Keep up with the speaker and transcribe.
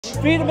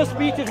Freedom of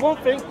speech is one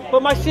thing,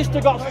 but my sister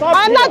got stabbed.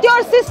 I'm not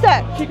your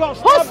sister. She got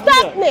stabbed. Who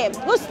stabbed me?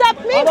 Who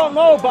stabbed me? I don't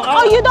know, but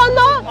oh, you don't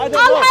know?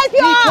 I'll help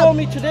you out. He told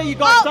me today you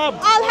got stabbed.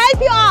 I'll help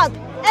you out.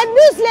 A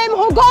Muslim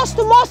who goes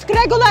to mosque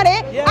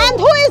regularly and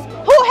who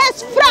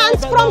has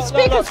friends from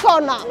Speaker's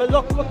Corner. But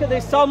look at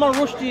this. Salman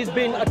Rushdie is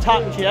being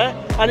attacked here,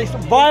 and it's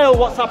vile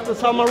what's happened to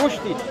Salman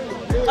Rushdie.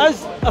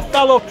 As a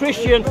fellow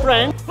Christian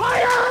friend,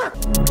 fire!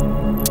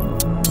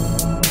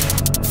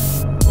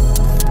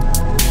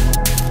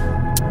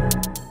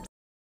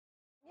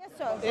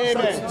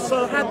 Amen.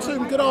 So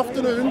Hatun, good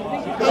afternoon.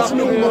 As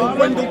normal,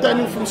 Wendell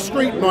Daniel from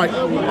StreetMic.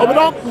 I would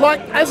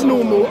like, as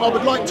normal, I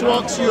would like to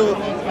ask you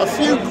a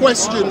few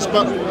questions,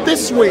 but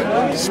this week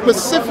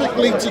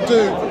specifically to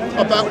do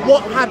about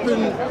what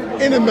happened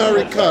in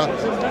America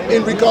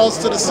in regards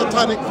to the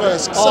satanic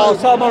verse. So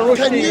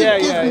can you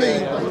give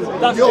me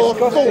your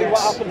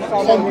thoughts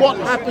on what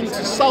happened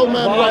to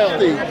Salman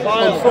Rushdie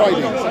on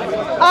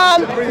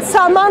Friday?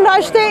 Salman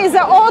Rushdie is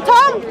an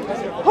author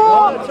who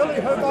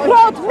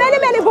wrote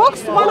many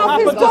books. One of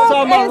his books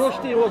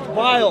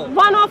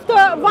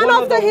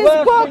his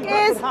book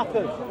is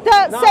the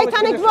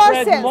Satanic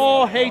Verses.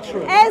 More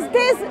hatred.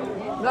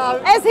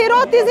 As he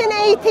wrote this in the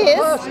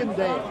 80s,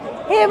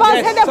 he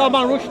was head of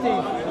Salman Rushdie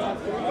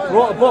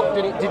wrote a book.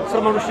 Did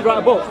Salman Rushdie write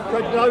a book?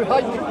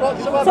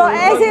 So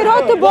as he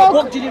wrote the book,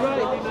 what did he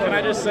write? Can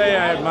I just say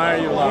I admire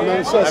you a lot?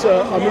 No,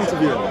 sir, I'm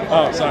interviewing.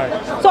 Oh, sorry.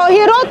 So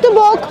he wrote the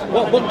book,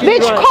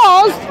 which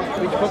caused,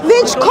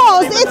 it's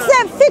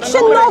a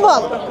fiction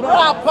novel,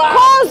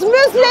 caused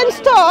Muslims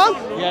to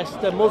yes,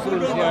 the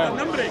Muslims,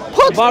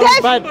 put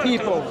bad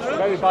people,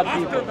 very bad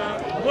people.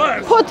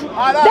 Put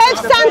death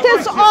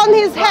sentence on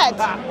his head.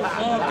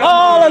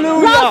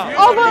 Hallelujah!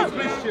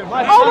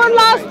 Over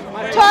last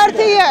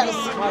 30 years.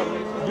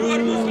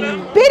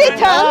 Britain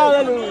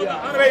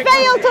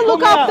failed to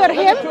look after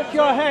him.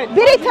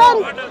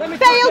 Britain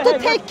failed to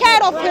take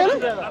care of him.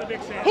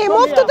 He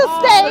moved to the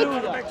States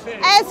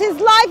as his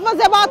life was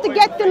about to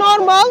get to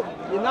normal.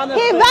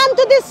 He went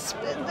to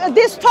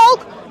this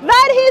talk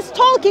where he's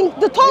talking.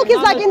 The talk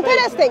is like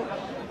interesting.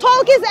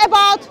 Talk is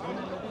about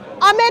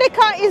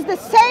America is the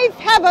safe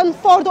haven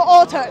for the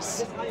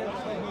authors.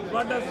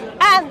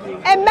 And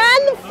a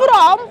man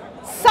from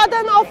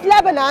southern of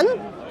Lebanon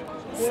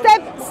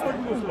steps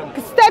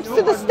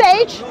to the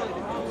stage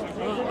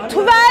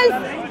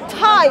 12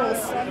 times,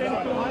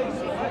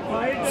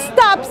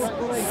 stabs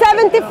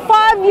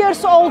 75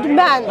 years old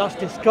man. That's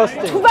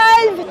disgusting.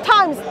 12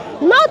 times,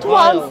 not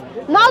once,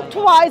 not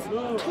twice,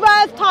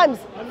 12 times,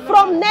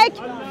 from neck,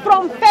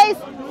 from face,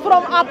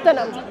 from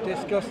abdomen.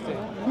 Disgusting.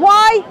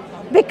 Why?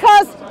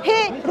 Because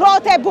he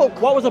wrote a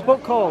book. What was the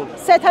book called?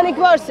 Satanic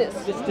Verses.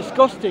 It's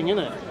disgusting,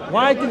 isn't it?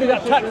 Why did he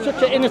attack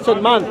such an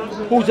innocent man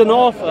who's an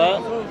author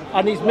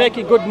and he's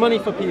making good money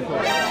for people?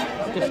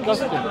 It's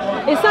disgusting.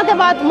 It's not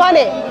about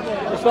money.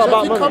 It's not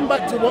about money. Come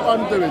back to what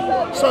I'm doing.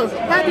 So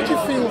how did you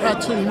feel,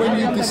 Hatun, when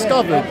you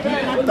discovered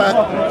that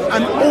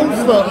an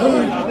author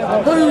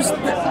who's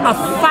a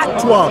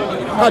fatwa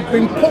had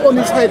been put on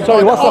his head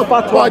by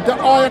the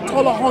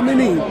Ayatollah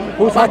Khomeini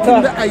back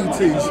in the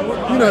 80s?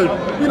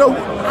 You know,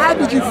 how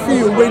did you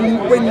feel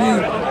when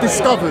you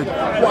discovered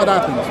what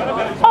had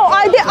happened? Oh,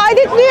 I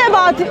didn't know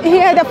about he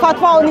had a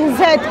fatwa on his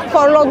head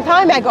for a long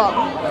time ago.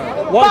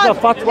 What is a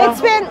fatwa?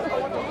 It's been.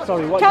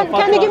 Sorry, what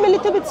can you give me a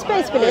little bit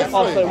space, please?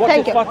 Oh, sorry. What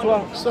is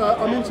fatwa? Sir,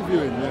 I'm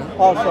interviewing you.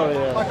 Oh, sorry.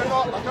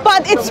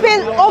 But it's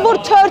been over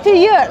 30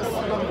 years.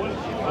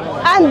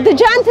 And the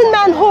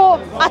gentleman who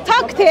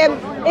attacked him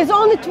is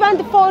only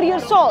 24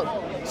 years old.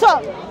 So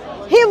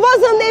he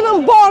wasn't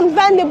even born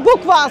when the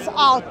book was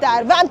out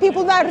there, when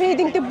people were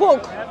reading the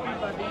book.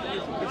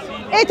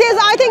 It is,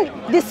 I think,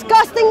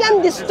 disgusting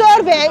and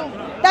disturbing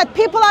that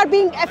people are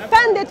being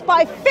offended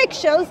by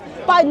fictions,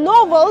 by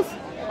novels,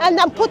 and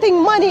then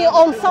putting money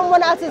on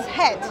someone else's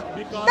head.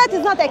 That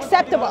is not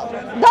acceptable.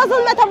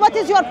 Doesn't matter what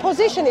is your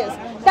position is.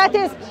 That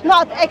is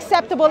not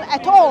acceptable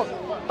at all.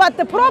 But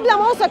the problem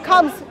also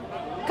comes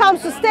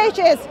to stage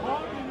is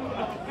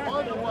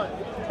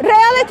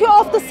reality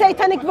of the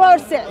Satanic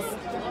Verses.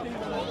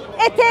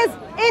 It is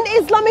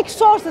in Islamic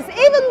sources,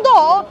 even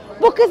though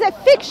book is a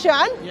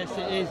fiction. Yes,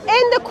 it is.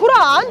 In the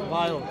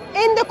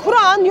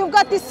Quran, you've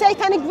got these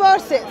Satanic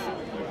verses.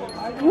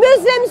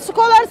 Muslim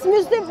scholars,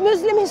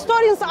 Muslim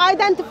historians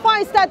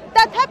identifies that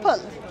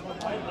happened.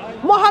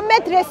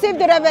 Muhammad received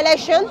the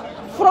revelation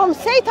from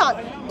Satan.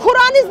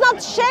 Quran is not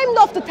ashamed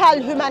of to tell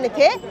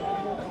humanity.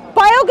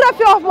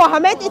 Biography of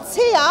Muhammad, it's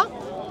here.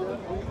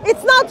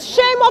 It's not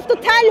shame of to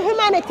tell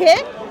humanity.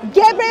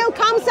 Gabriel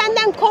comes and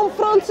then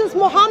confronts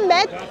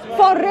Muhammad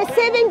for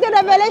receiving the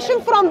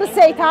revelation from the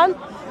Satan.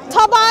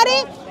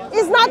 Tabari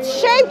is not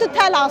ashamed to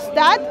tell us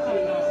that.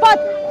 But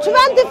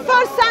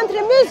 21st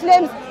century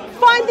Muslims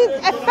find it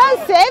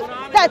offensive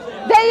that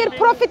their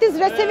prophet is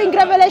receiving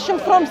revelation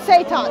from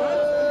Satan.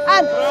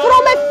 And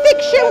from a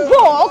fiction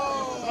book,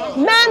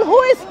 man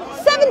who is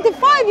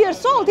 75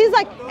 years old, he's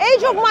like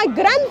age of my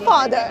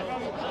grandfather.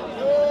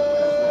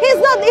 He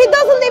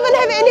doesn't even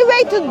have any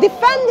way to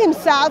defend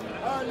himself,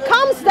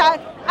 comes there,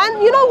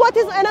 and you know what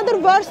is another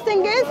worst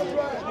thing is?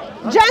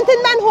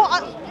 gentleman who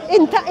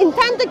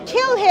intend to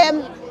kill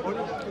him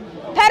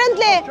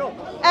apparently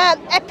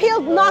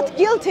appealed not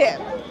guilty.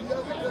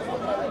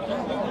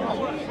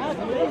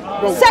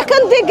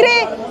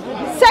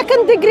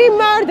 Second degree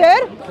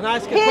murder. Can I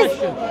ask a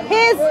question?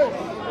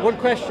 One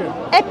question.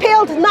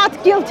 Appealed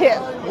not guilty.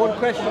 One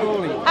question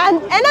only.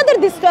 And another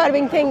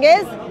disturbing thing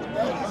is,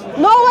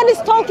 no one is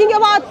talking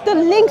about the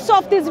links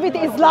of this with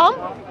Islam.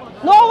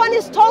 No one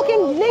is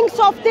talking links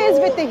of this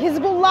with the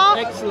Hezbollah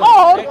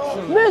or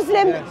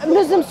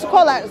Muslim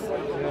scholars.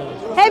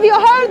 Have you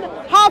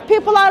heard how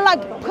people are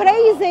like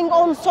praising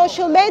on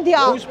social media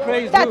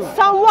that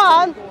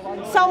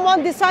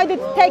someone decided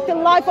to take the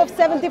life of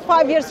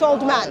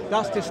 75-year-old man?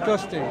 That's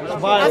disgusting. It's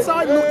violent. As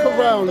I look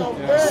around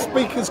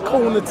Speaker's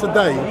Corner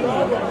today,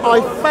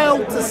 I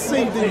failed to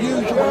see the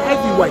usual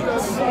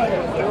heavyweights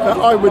that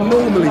I would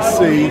normally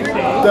see.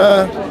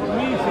 The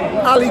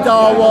Ali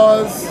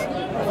Dawas,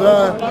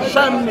 the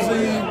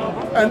Shamsi,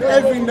 and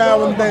every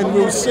now and then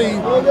we'll see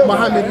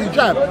Mohammed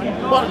Hijab.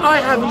 But I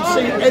haven't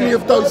seen any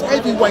of those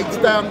heavyweights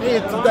down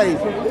here today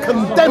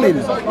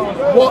condemning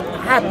what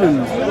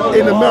happened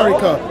in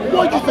America.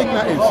 Why do you think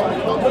that is?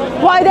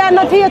 Why they are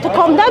not here to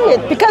condemn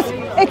it? Because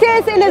it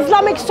is in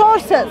Islamic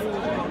sources.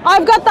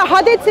 I've got the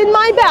hadiths in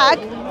my bag,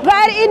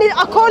 where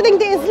according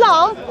to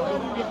Islam,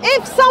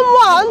 if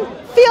someone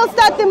feels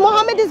that the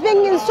Muhammad is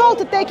being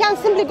insulted, they can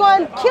simply go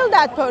and kill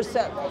that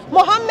person.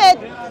 Muhammad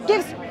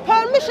gives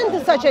permission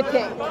to such a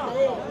thing.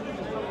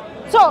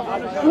 So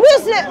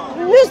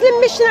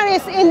Muslim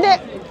missionaries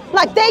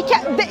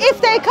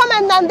if they come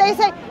and then they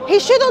say he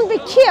shouldn't be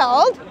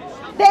killed,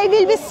 they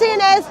will be seen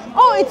as,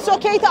 oh, it's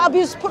okay to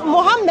abuse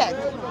Muhammad.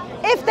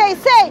 If they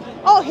say,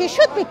 oh, he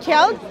should be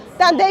killed,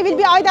 then they will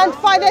be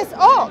identified as,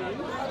 oh,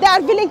 they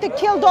are willing to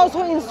kill those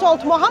who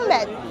insult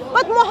Muhammad.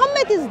 But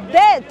Muhammad is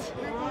dead.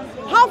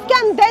 How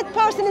can that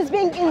person is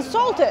being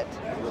insulted?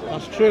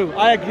 That's true.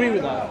 I agree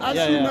with that.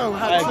 As you know,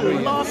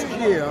 Hatun, last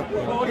year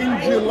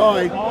in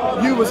July,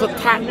 you was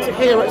attacked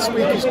here at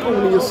Speaker's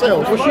Corner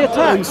yourself. Was she attacked?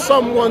 And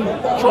someone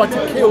tried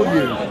to kill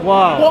you.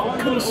 Wow. What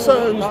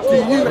concerns do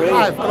you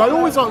have? And I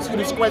always answer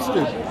this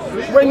question.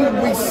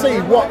 When we see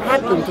what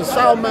happened to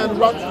Salman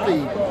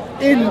Rushdie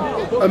in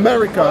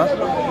America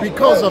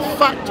because a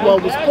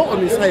fatwa was put on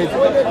his head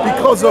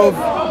because of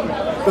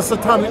the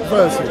satanic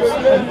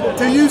verses,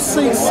 do you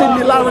see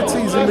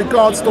similarities in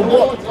regards to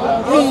what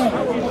he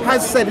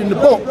has said in the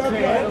book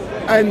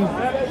and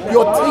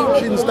your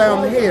teachings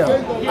down here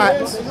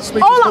at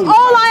Speaker's Corner?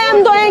 All I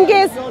am doing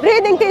is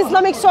reading the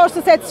Islamic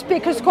sources at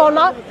Speaker's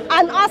Corner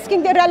and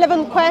asking the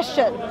relevant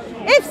question.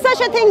 If such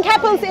a thing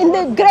happens in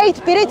the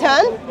Great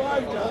Britain,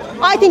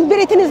 I think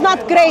Britain is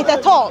not great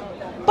at all.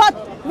 But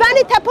when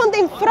it happened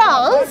in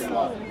France,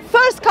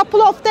 first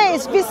couple of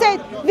days we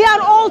said we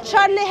are all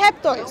Charlie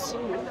Hebdo's.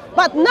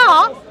 But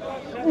now,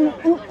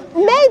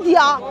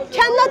 media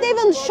cannot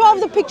even show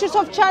the pictures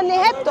of Charlie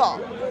Hebdo.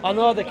 I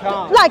know they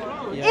can't.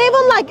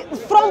 Even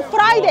from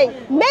Friday,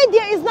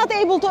 media is not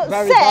able to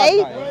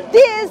say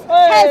this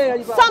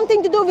has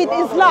something to do with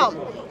Islam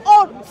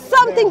or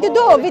something to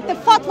do with the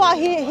fatwa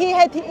he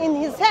had in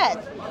his head.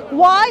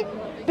 Why?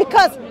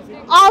 Because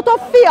out of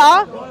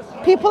fear,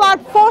 people are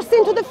forced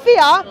into the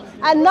fear,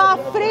 and now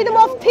freedom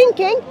of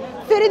thinking,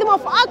 freedom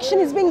of action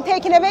is being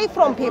taken away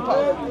from people.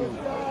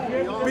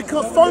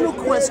 Because, final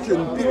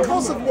question,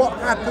 because of what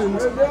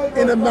happened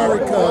in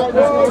America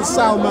to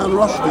Salman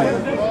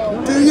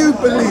Rushdie, do you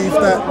believe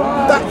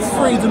that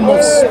freedom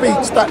of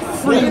speech, that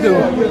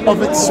freedom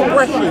of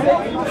expression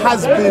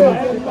has been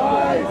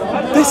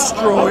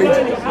destroyed,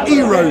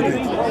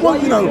 eroded? Well,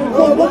 you know,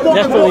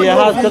 definitely it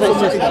has done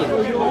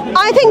it.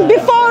 I think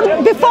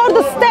before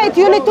the state,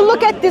 you need to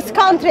look at this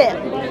country.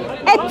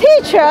 A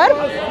teacher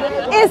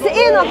is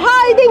in a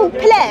hiding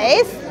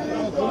place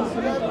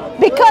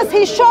because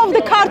he showed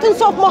the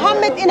cartoons of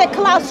Muhammad in a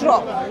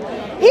classroom.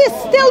 He's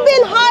still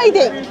been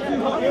hiding.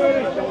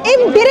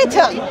 In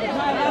Britain,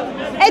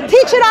 a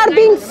teacher are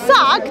being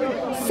sacked,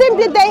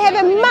 simply they have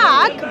a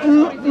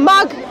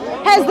mug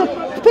has the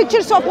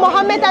pictures of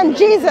Muhammad and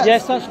Jesus.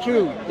 Yes, that's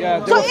true.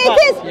 Yeah, so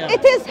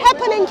it is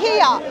happening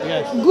here.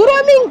 Yes.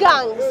 Grooming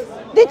gangs.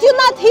 Did you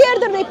not hear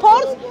the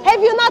reports?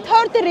 Have you not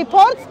heard the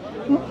reports?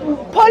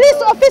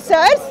 Police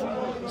officers,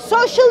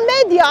 social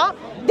media,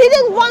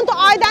 didn't want to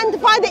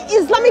identify the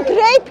Islamic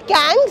rape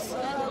gangs.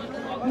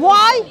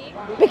 Why?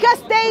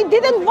 Because they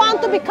didn't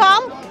want to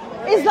become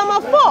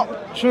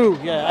Islamophobe. True,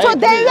 yeah. So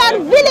they were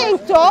willing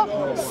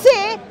to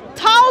see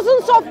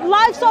thousands of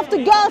lives of the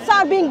girls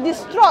are being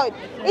destroyed.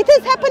 It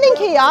is happening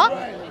here.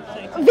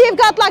 We've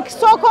got like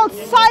so-called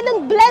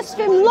silent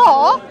blasphemy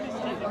law,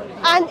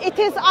 and it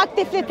is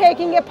actively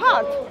taking a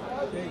part.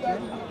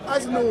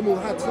 As normal,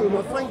 Hatun,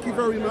 I thank you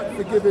very much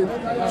for giving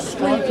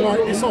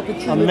StreetMic this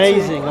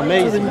opportunity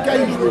to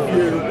engage with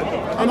you,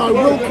 and I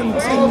will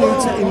continue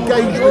to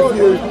engage with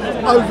you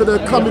over the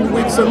coming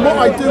weeks. And what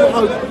I do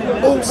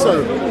hope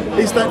also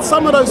is that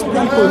some of those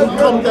people who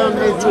come down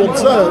here to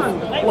observe,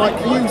 like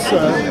you,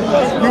 sir,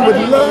 you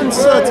would learn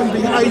certain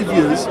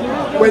behaviours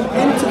when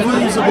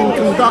interviews have been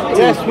conducted.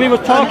 Yes, we were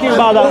talking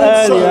about that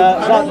also, earlier.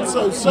 That,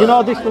 also, sir, you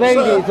know, this lady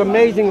sir, is an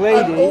amazing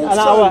lady, and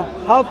I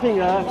was helping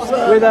her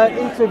with her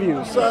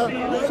interview.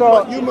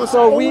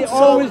 So we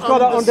always got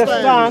to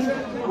understand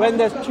when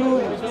there's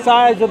two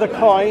sides of the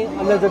coin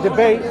and there's a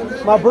debate.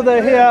 My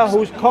brother here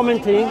who's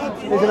commenting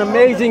is an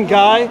amazing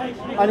guy,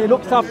 and he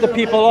looks after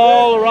people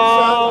all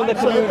around the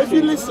community. If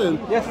you listen,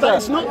 yes, sir.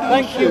 that's not the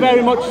Thank issue. you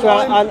very much, sir,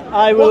 and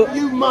I will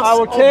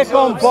take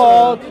on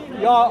board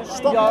your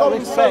going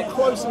respect. so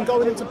close and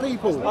going into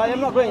people. I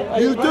am not going.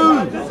 You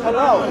do.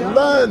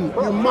 Learn.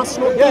 You must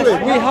not do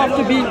it. We have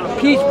to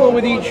be peaceful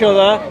with each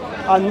other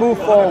and move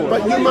forward.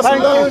 But you must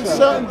learn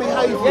certain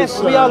behaviours. Yes,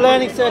 sir. we are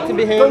learning certain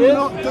behaviours. Do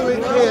not do it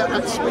here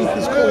at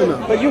Speaker's Corner.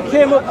 But you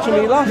came up to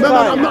me last time. No,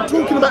 I'm not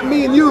talking about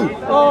me and you.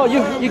 Oh,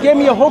 you gave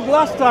me a hug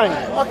last time.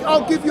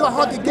 I'll give you a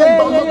hug again,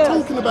 but I'm not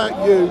talking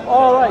about you.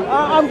 All right,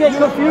 I'm getting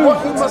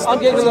confused. I'm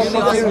getting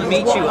Nice to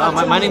meet you.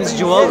 My name is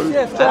Joel.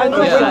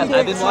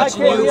 I've been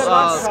watching you,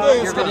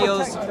 your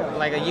videos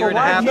like a year and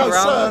a half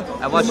around.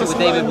 I watched you with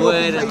David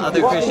Wood and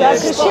other Christians.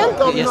 Yes.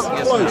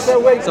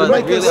 So it's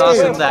really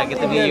awesome that I get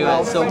to meet you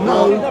at SOCO.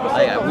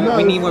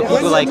 We need more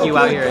people like you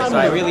out here, so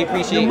I really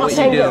appreciate what you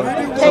do.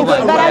 Thank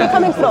you. Where are you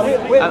coming from?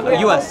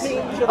 US.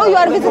 Oh, you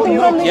are visiting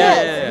from the US?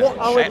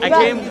 Yeah. I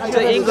came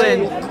to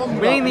England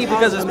mainly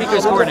because of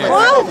Speaker's Corner.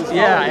 What?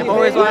 Yeah, I've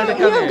always wanted to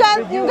come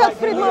here. You've got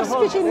freedom of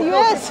speech in the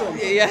US.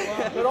 Yeah.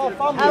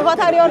 What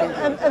are your,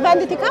 when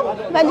did you come?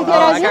 When did you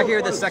arrive? I got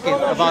here the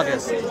 2nd of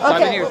August. So I've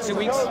been here 2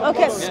 weeks.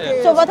 Okay.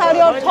 Yeah. So what are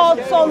your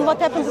thoughts on what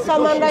happened to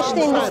Salman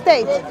Rushdie in the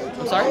state?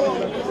 I'm sorry?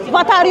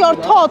 What are your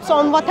thoughts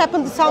on what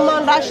happened to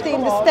Salman Rushdie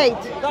in the state?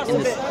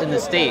 In the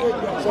state?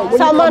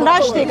 Salman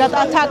Rushdie got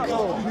attacked.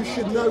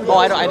 Oh,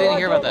 I didn't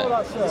hear about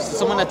that.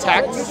 Someone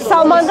attacked?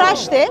 Salman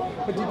Rushdie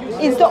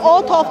is the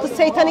author of the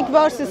Satanic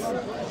Verses.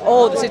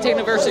 Oh, the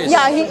Satanic Verses.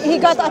 Yeah, he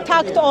got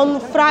attacked on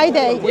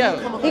Friday.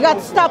 Yeah. He got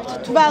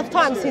stabbed 12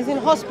 times. He's in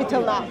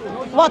hospital now.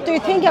 What do you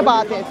think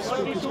about it?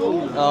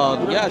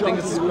 Yeah, I think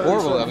it's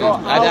horrible. I mean,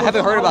 I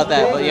haven't heard about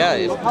that, but yeah,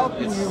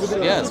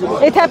 it's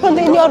It happened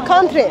in your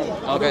country.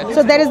 Okay.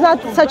 So there is not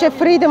such a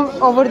freedom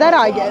over there,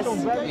 I guess.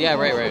 Yeah,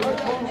 right.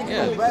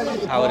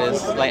 Yeah, how it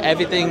is. Like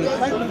everything,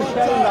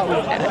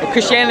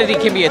 Christianity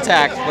can be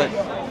attacked, but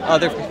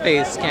other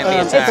faiths can't be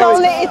attacked.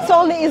 It's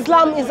only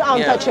Islam is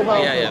untouchable.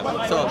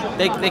 Yeah. So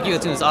thank you,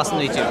 Hatun. It's awesome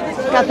to meet you.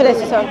 God bless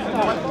you, sir.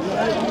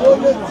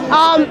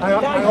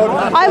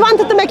 I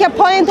wanted to make a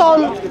point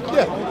on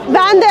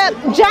when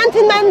the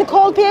gentleman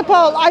called people,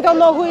 I don't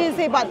know who is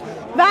he, but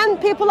when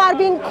people are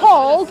being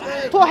called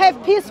to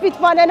have peace with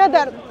one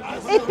another,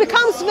 it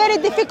becomes very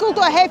difficult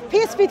to have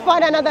peace with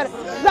one another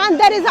when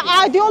there is an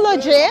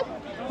ideology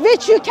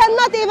which you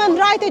cannot even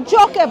write a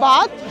joke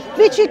about,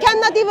 which you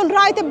cannot even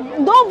write a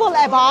novel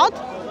about,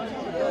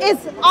 is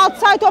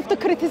outside of the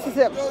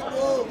criticism.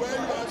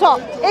 So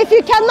if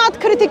you cannot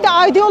critique the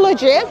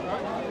ideology,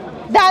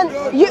 then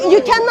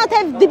you cannot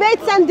have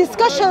debates and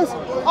discussions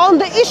on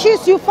the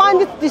issues you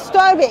find it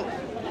disturbing.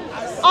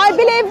 I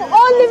believe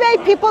only way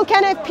people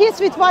can have peace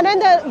with one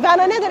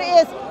another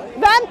is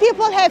when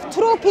people have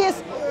true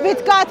peace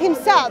with God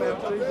Himself.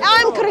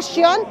 I'm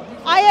Christian,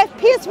 I have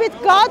peace with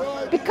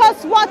God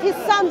because what His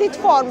Son did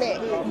for me.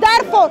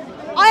 Therefore,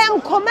 I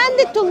am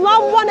commanded to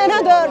love one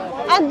another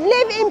and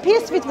live in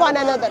peace with one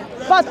another.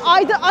 But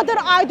other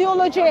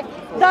ideology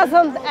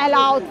doesn't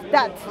allow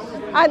that.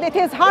 And it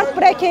is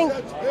heartbreaking.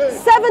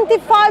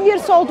 75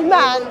 years old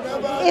man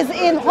is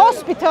in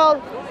hospital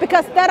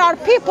because there are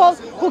people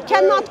who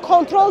cannot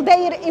control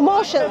their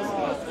emotions.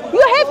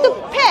 You have to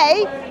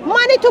pay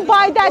money to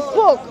buy that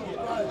book.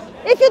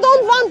 If you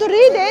don't want to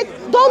read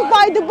it, don't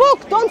buy the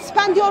book, don't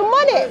spend your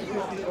money.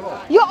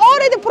 You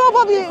already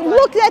probably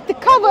looked at the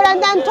cover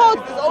and then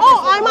thought,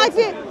 oh, I might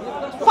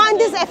find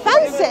this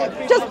offensive.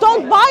 Just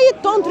don't buy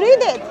it, don't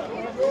read it.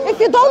 If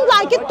you don't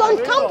like it,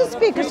 don't come to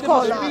Speaker's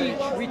Corner.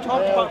 We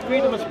talked about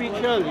freedom of speech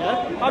earlier.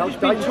 I've just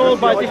been told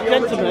by this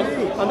gentleman,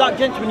 and that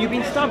gentleman, you've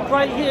been stabbed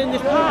right here in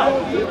this park.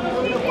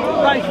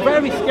 That is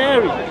very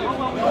scary.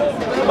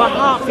 My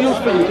heart feels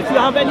for you. If you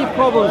have any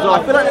problems,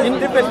 I feel like there's a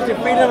difference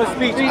between freedom of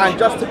speech and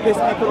just to piss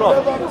people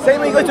off. Same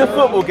when you go to a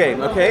football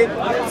game, okay?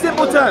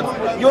 Simple terms.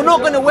 You're not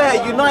going to wear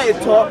a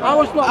United top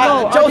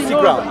at Chelsea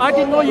ground. I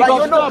didn't know you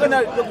got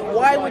stabbed.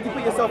 Why would you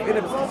put yourself in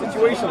a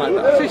situation like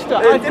that? Sister,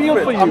 I feel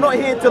for you. I'm not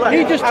here to like...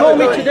 He just told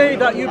me today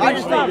that you've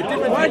been stabbed.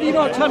 Why did you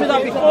not tell me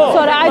that before?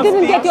 Sorry, I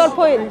didn't get your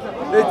point.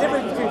 There's a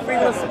difference between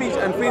freedom of speech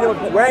and freedom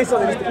of wearing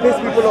something just to piss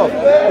people off.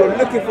 You're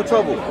looking for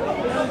trouble.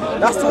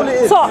 That's all it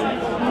is. So,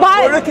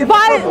 by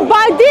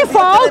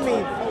default,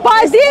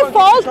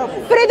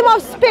 freedom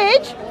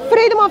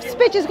of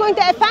speech is going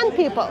to offend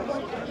people.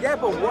 Yeah,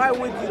 but why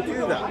would you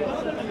do that?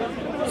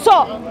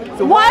 So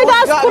why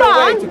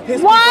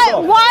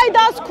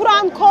does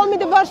Quran call me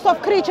the worst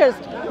of creatures?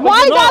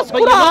 Why does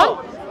Quran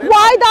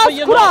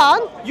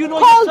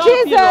call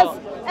Jesus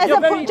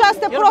as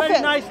just a prophet. You're a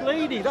very nice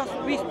lady.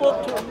 We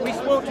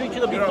spoke to each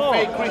other before.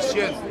 You're a fake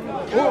Christian.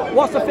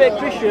 What's a fake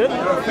Christian?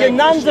 Your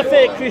nan's a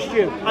fake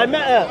Christian. I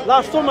met her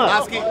last summer.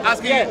 Asking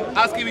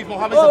if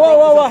Muhammad's a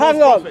whoa,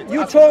 hang on.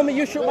 You told me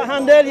you shook my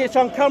hand earlier, it's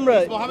on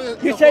camera.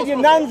 You said your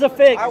nan's a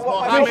fake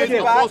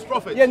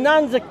Christian. Your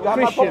nan's a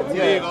Christian.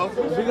 There you go.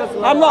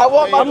 I'm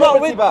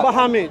not with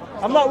Muhammad.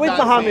 I'm not with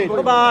Muhammad.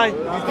 Bye-bye. You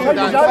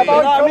know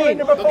what I mean?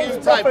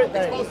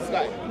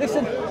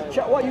 Listen,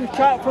 what, you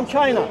from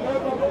China?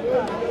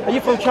 Are you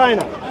from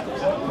China?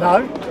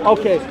 No.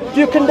 Okay. Do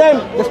you condemn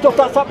the stuff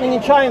that's happening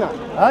in China?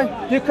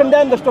 Do you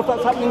condemn the stuff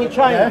that's happening in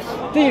China? Yes.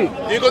 Do you?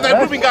 Do you condemn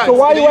grouping gangs? So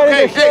why are you wearing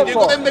this shirt do you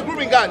condemn the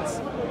grouping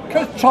gangs?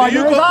 Because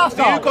China is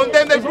arsehole. Do you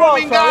condemn the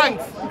grouping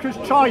gangs? Because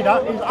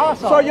China is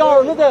arsehole. So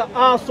you're another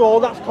arsehole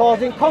that's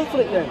causing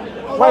conflict then?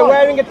 By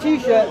wearing a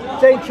t-shirt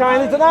saying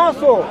China's an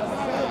arsehole?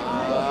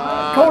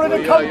 Calling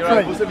the country,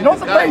 not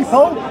the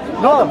people.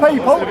 Not the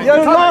people. You're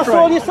an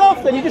arsehole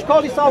yourself then, you just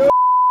call yourself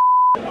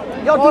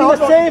You're doing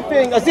the same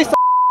thing as this.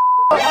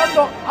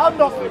 I'm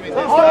not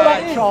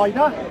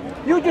China.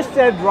 You just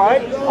said,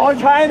 right,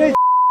 China's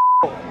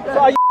so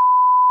are you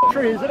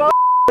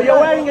you're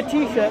wearing a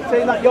t-shirt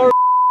saying that you're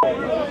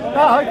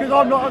no, because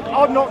I'm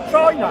not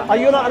China. Are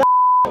you not an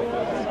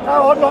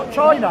No, I'm not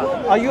China.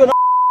 Are you an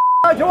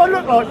Do I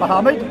look like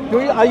Muhammad?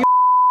 Are you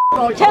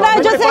Can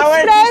I just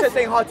express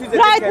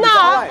right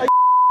now?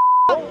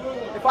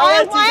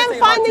 I am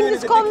finding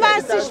this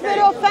conversation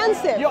very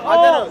offensive. You're a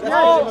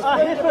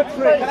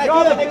hypocrite.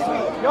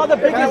 You're the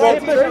biggest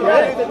hypocrite.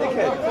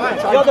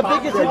 You're the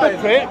biggest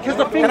hypocrite because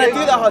the thing is,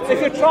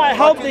 if you try to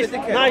help this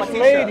nice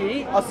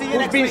lady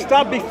who's been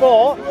stabbed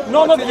before,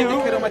 none of you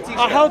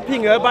are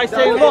helping her by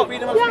saying, look,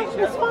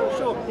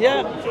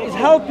 yeah, it's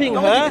helping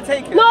her.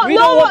 No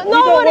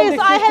worries,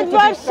 I had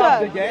worse,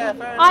 sir.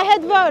 I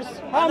had worse.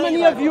 How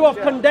many of you have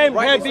condemned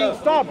her being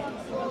stabbed?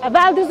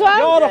 Well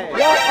deserved.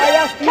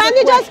 Can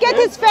you just get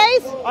his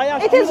face?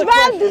 It is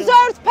well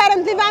deserved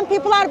apparently when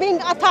people are being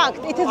attacked.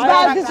 It is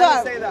well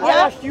deserved. I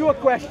asked you a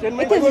question.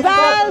 It is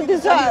well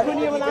deserved.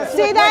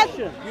 See that?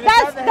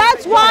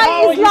 That's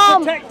why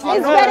Islam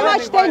is very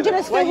much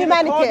dangerous to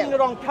humanity. You're recording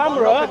her on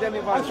camera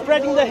and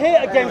spreading the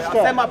hate against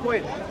her. That's my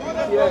point.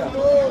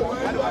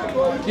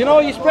 You know,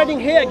 you're spreading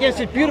hate against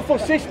his beautiful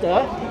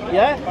sister.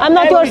 Yeah? I'm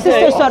not your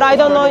sister, sir. I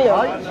don't know you.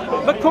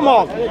 But come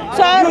on.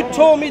 Sir, you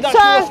told me that she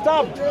was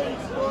stabbed.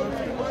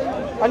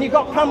 And you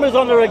got cameras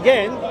on her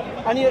again,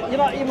 and you're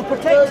not even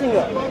protecting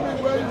her.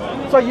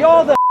 So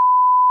you're the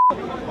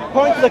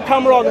pointing the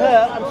camera on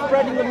her and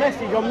spreading the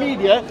message on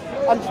media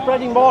and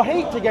spreading more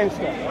hate against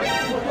her.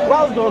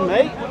 Well done,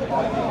 mate.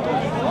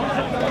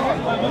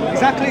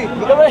 Exactly.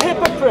 You're a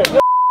hypocrite.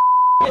 Your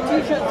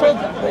t-shirt says.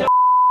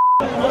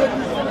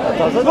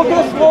 Look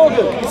at the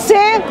slogan.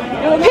 See,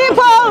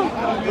 people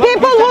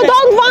who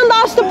don't want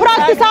us to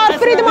practice our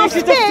freedom of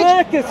speech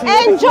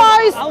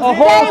enjoys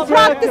they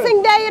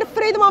practicing their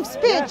freedom of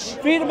speech.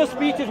 Freedom of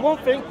speech is one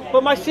thing,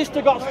 but my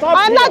sister got stabbed.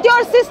 I'm not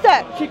your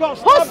sister. She got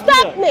stabbed. Who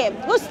stabbed me?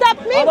 Who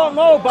stabbed me? I don't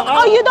know, but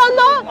you don't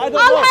know?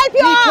 I'll help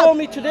you out. You told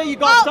me today you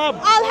got stabbed.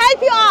 I'll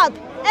help you out.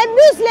 A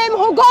Muslim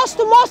who goes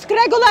to mosque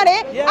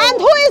regularly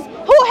and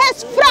who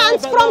has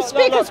friends from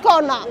Speaker's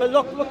Corner. But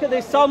look at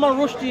this. Salman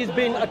Rushdie is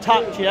being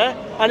attacked here,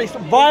 and it's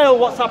vile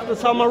what's happened to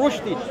Salman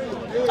Rushdie.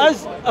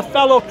 As a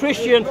fellow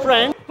Christian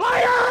friend,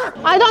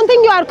 I don't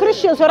think you are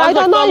Christian, sir. I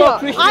don't know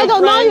you. I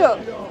don't know you.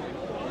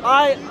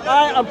 I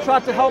am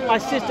trying to help my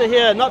sister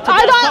here, not to.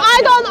 I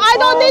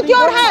don't need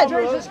your help.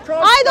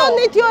 I don't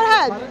need your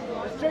help.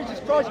 Jesus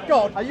Christ,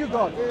 God. Are you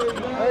God?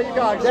 There you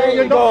go. There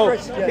you go.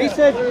 He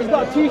said he's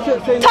got a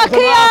t-shirt saying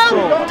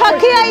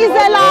Taqiyya is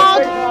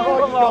allowed.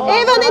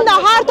 Even in the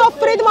heart of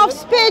freedom of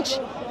speech,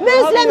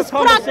 Muslims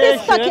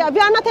practice taqiyya.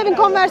 We are not having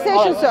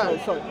conversation, sir.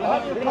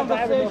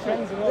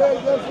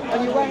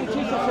 And you're wearing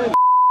t-shirts saying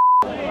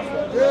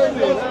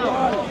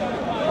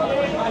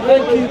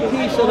thank you,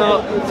 peace and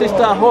out.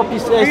 Sister, I hope you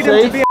stay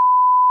safe.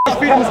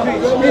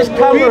 These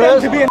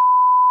cameras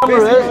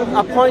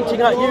are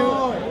pointing at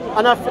you.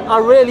 And I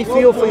really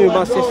feel for you,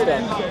 my sister.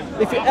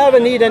 If you ever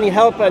need any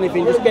help or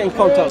anything, just get in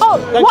contact.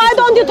 Why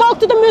don't you talk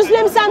to the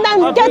Muslims and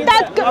then get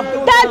that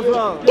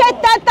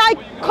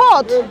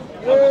code?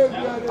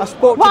 I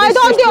spoke to the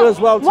sister as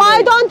well today.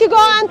 Why don't you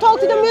go and talk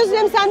to the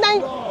Muslims and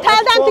then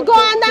tell them to go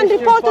and then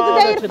report to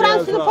their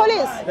friends to the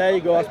police? There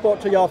you go. I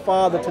spoke to your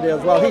father today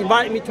as well. He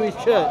invited me to his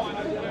church.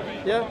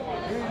 Yeah.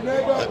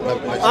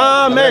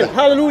 Amen.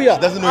 Hallelujah.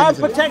 I'm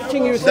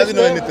protecting you,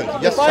 sister.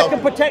 If I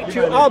can protect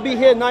you, I'll be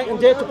here night and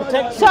day to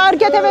protect you. Sir,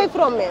 get away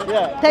from me.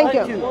 Yeah. Thank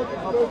you.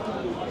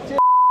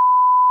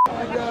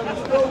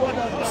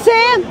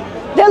 See,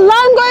 the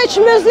language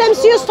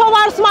Muslims use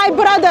towards my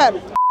brother,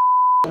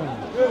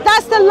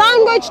 that's the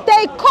language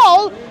they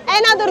call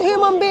another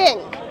human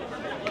being.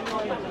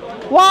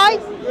 Why?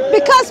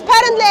 Because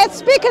apparently at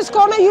Speaker's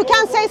Corner you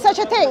can say such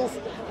a things.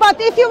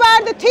 But if you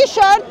wear the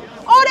t-shirt,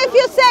 or if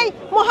you say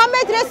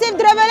Muhammad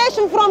received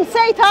revelation from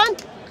Satan,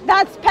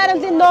 that's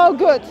apparently no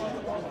good.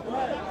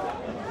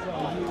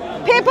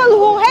 People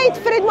who hate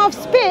freedom of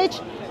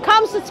speech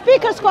comes to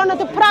Speaker's Corner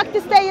to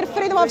practice their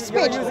freedom of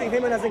speech. You're using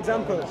him as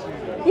examples.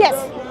 Yes.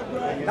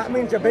 That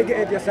means you're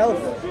bigoted yourself.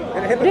 You're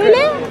a hypocrite.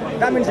 Really?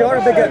 That means you're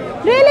a bigot.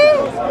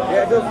 Really?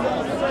 Yeah, it does.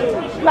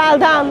 Well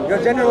done.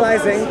 You're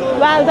generalizing.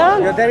 Well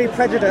done. You're very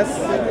prejudiced.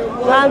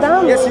 Well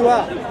done. Yes, you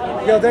are.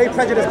 You're a very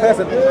prejudiced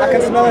person. I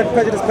can smell a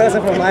prejudiced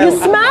person from a mile. You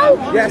smell?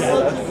 Yes.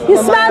 You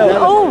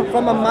smell?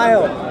 From a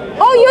mile.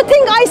 Oh, you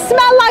think I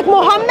smell like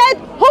Muhammad,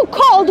 who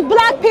called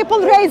black people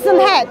raisin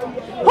head?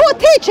 Who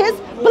teaches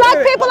black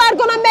people are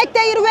gonna make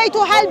their way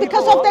to hell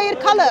because of their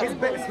color?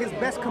 His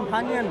best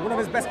companion, one of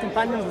his best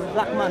companions was a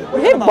black man.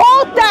 He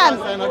bought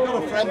them. And I've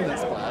got a friend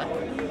that's black.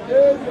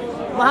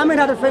 Muhammad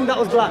had a friend that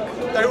was black.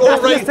 They're all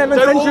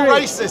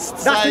racists.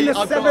 Say,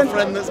 I've got a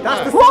friend that's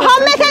black.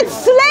 Muhammad had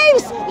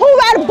slaves who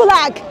were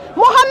black.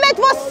 Muhammad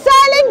was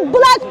selling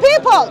black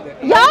people.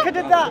 Yeah? America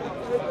did that.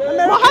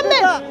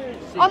 Muhammad.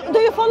 Do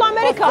you follow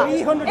America?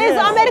 Is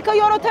America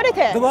your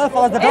authority? The world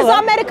follows the dollar. Is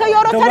America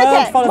your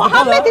authority?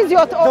 Muhammad is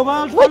your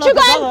authority. Would you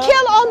go and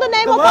kill on the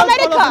name of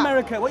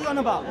America? What are you on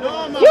about?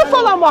 You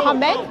follow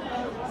Muhammad.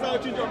 No,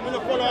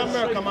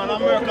 America, man.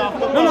 America.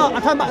 No,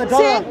 I'm talking about the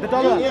dollar. See? The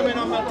dollar.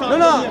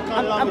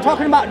 I'm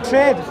talking about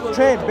trade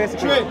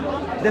basically.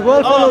 The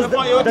world follows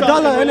the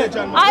dollar, innit?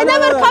 I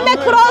never come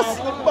across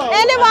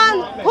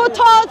anyone who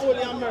thought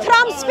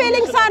Trump's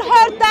feelings are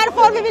hurt,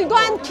 therefore we will go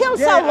and kill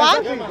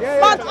someone.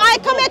 But I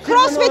come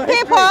across with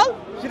people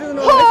who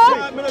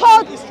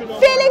thought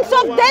feelings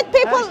of dead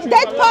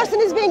person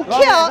is being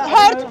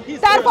hurt,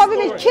 therefore we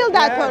will kill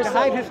that person.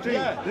 Hide history.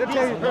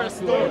 Because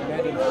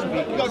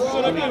we're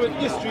going to deal with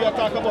history, I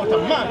talk about a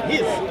man,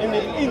 his, in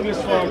the English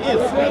form, his.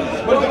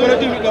 But we're going to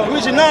deal with the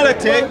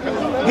originality,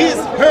 his,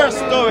 her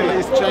story.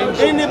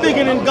 In the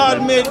beginning,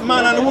 God made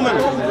man and woman.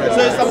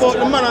 So it's about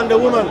the man and the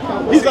woman.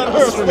 His and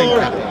her story.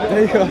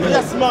 There you go.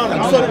 Yes, man.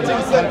 I'm sorry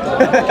to say.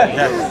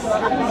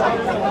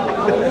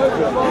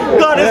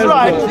 God is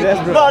right.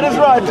 God is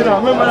right, you know.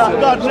 Remember that.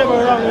 God's never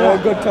wrong. You know?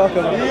 Good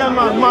talker. Yeah,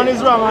 man. Man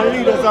is wrong, and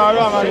leaders are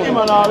wrong, and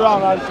women are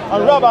wrong, and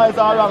rabbis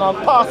are wrong,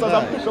 and pastors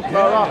and bishops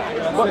are wrong.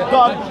 But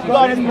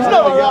God is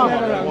never wrong.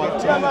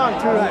 Yeah, man.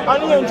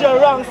 And angel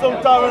wrong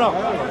sometimes, you know.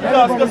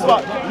 Because guess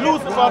what?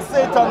 Lucifer,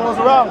 Satan was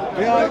wrong.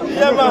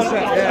 Yeah, man.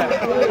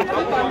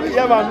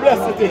 Yeah, man. Bless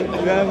the thing.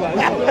 Yeah, man.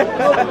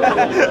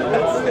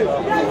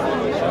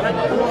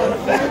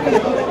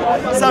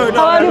 Sorry,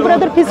 How are you,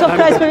 brother? Peace of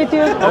Christ be with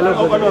you.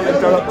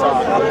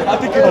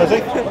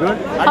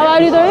 How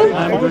are you doing?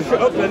 I'm good.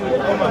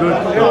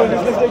 Good.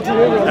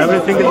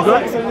 Everything is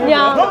good?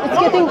 Yeah, it's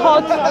getting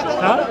hot.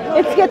 Huh?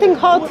 It's getting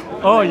hot.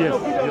 Oh, yes.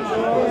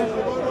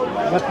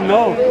 But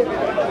no,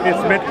 it's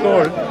a bit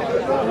cold.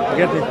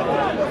 Get it?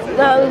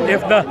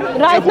 If the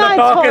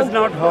talk is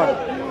not hot.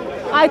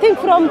 I think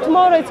from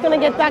tomorrow it's going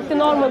to get back to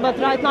normal, but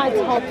right now it's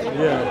hot.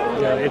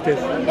 Yeah, it is.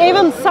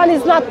 Even sun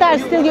is not there,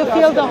 still you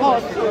feel the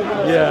hot.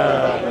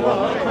 Yeah.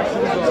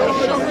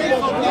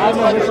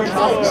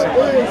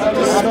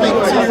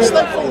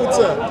 Step forward,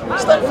 sir.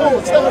 Step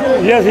forward.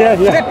 Yes.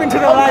 Step into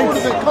the light.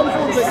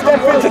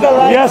 Step into the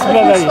light. Yes,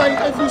 brother.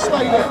 If you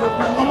stay there, I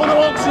want to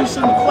ask you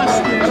some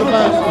questions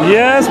about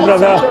Yes,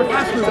 brother.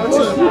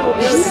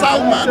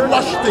 Salman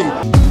Rushdie.